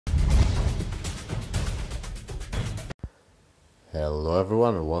Hello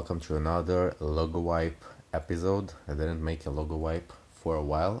everyone and welcome to another LoGoWiPe episode. I didn't make a LoGoWiPe for a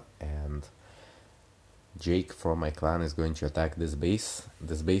while and Jake from my clan is going to attack this base.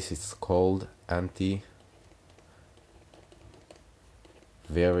 This base is called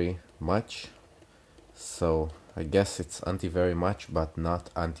anti-VeryMuch. So I guess it's anti-VeryMuch but not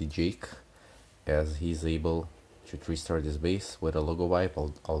anti-Jake, as he's able to 3-star this base with a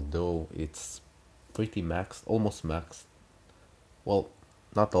LoGoWiPe, although it's pretty maxed, almost maxed. Well,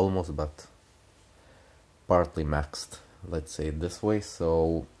 not almost, but partly maxed, let's say it this way.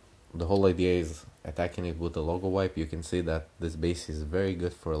 So the whole idea is attacking it with a LoGoWiPe. You can see that this base is very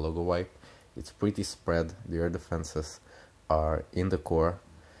good for a LoGoWiPe. It's pretty spread, the air defenses are in the core,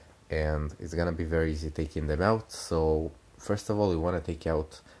 and it's gonna be very easy taking them out. So first of all, we want to take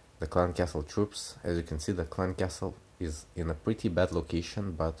out the clan castle troops. As you can see, the clan castle is in a pretty bad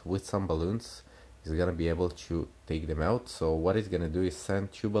location, but with some balloons he's gonna be able to take them out. So what he's gonna do is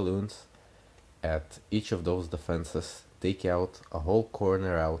send 2 balloons at each of those defenses, take out a whole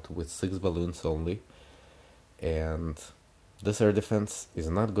corner out with 6 balloons only, and this air defense is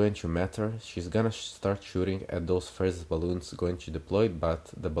not going to matter. She's gonna start shooting at those first balloons going to deploy,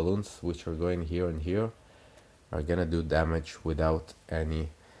 but the balloons which are going here and here are gonna do damage without any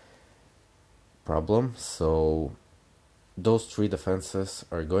problem. So those 3 defenses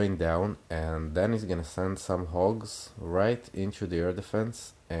are going down, and then he's gonna send some hogs right into the air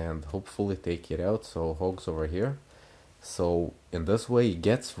defense and hopefully take it out. So hogs over here. So in this way he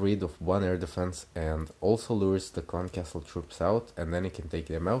gets rid of 1 air defense and also lures the clan castle troops out, and then he can take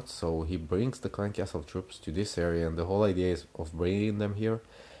them out. So he brings the clan castle troops to this area, and the whole idea of bringing them here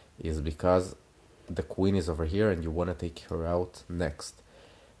is because the queen is over here and you want to take her out next.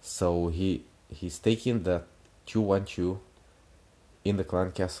 So he's taking the 2-1-2 in the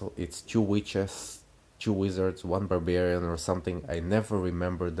clan castle. It's 2 witches, 2 wizards, 1 barbarian or something. I never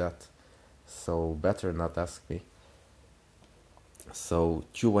remember that, so better not ask me. So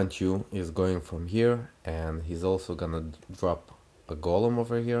 2-1-2 is going from here, and he's also gonna drop a golem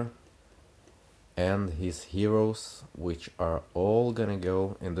over here and his heroes, which are all gonna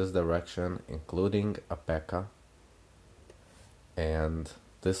go in this direction, including a P.E.K.K.A. And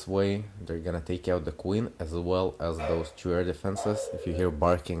this way they're gonna take out the queen as well as those 2 air defenses. If you hear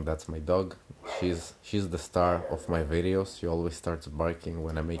barking, that's my dog. She's the star of my videos. She always starts barking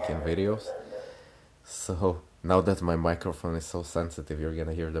when I'm making videos. So now that my microphone is so sensitive, you're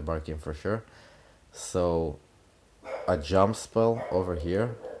gonna hear the barking for sure. So a jump spell over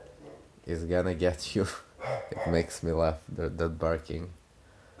here is gonna get you. It makes me laugh, that barking.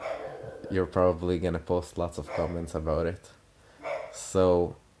 You're probably gonna post lots of comments about it.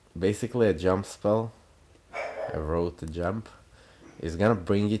 So basically a jump spell, I wrote a jump, is gonna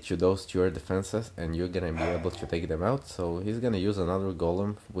bring you to those 2 air defenses and you're gonna be able to take them out. So he's gonna use another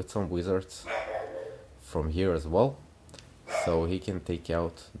golem with some wizards from here as well, so he can take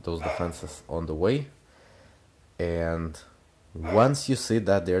out those defenses on the way. And once you see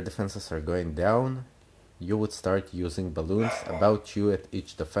that their defenses are going down, you would start using balloons, about 2 at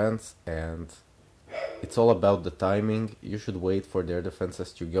each defense, and it's all about the timing. You should wait for their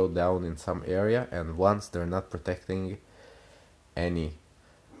defenses to go down in some area, and once they're not protecting any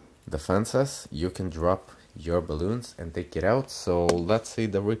defenses, you can drop your balloons and take it out. So let's see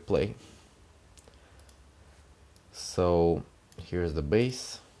the replay. So here's the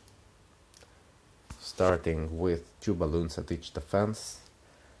base, starting with 2 balloons at each defense.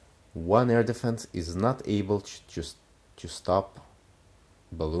 1 air defense is not able to stop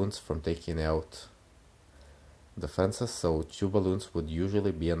balloons from taking out defenses, so 2 balloons would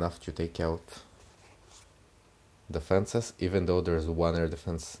usually be enough to take out defenses, even though there's 1 air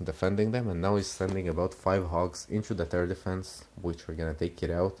defense defending them. And now he's sending about 5 hogs into that air defense, which are gonna take it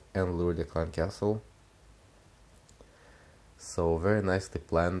out and lure the clan castle. So very nicely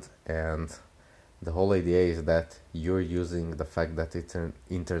planned, and the whole idea is that you're using the fact that it's an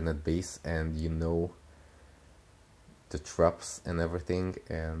internet base and you know the traps and everything,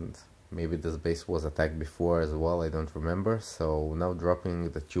 and maybe this base was attacked before as well, I don't remember. So now dropping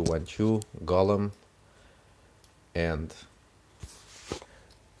the 2-1-2 golem, and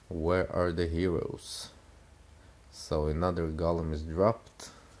where are the heroes? So another golem is dropped,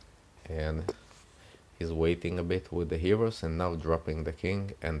 and he's waiting a bit with the heroes, and now dropping the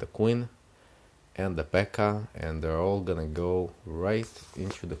king and the queen and the P.E.K.K.A, and they're all gonna go right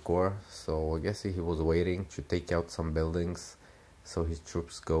into the core. So I guess he was waiting to take out some buildings so his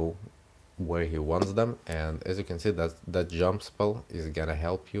troops go where he wants them. And as you can see, that jump spell is gonna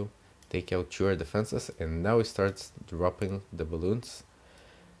help you take out 2 air defenses. And now he starts dropping the balloons.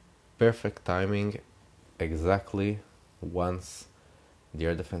 Perfect timing, exactly once the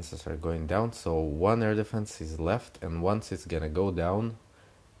air defenses are going down. So one air defense is left, and once it's gonna go down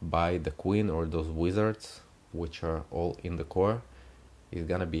by the queen or those wizards, which are all in the core, he's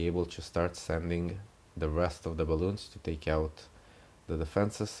gonna be able to start sending the rest of the balloons to take out the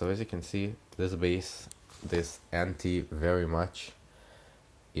defenses. So as you can see, this base, this anti-VeryMuch,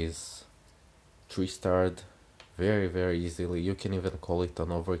 is 3-starred very easily. You can even call it an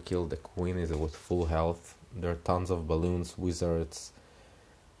overkill. The queen is with full health. There are tons of balloons, wizards,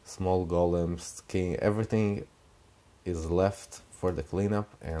 small golems, king, everything is left for the cleanup,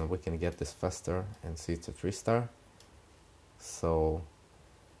 and we can get this faster and see it's a 3-star. So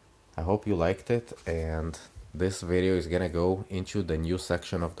I hope you liked it, and this video is gonna go into the new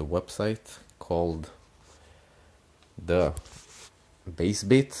section of the website called the base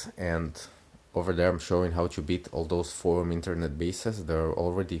bit, and over there I'm showing how to beat all those forum internet bases. There are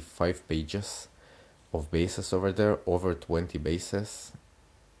already 5 pages of bases over there, over 20 bases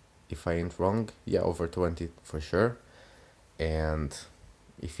if I ain't wrong. Yeah, over 20 for sure. And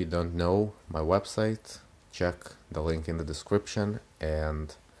if you don't know my website, check the link in the description.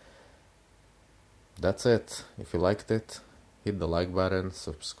 And that's it. If you liked it, hit the like button,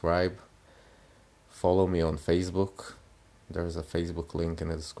 subscribe, follow me on Facebook. There's a Facebook link in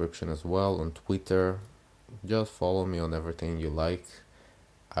the description as well. On Twitter, just follow me on everything you like.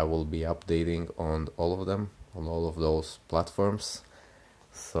 I will be updating on all of them, on all of those platforms.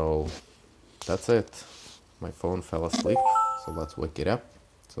 So that's it. My phone fell asleep, so let's wake it up.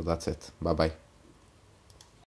 So that's it. Bye bye.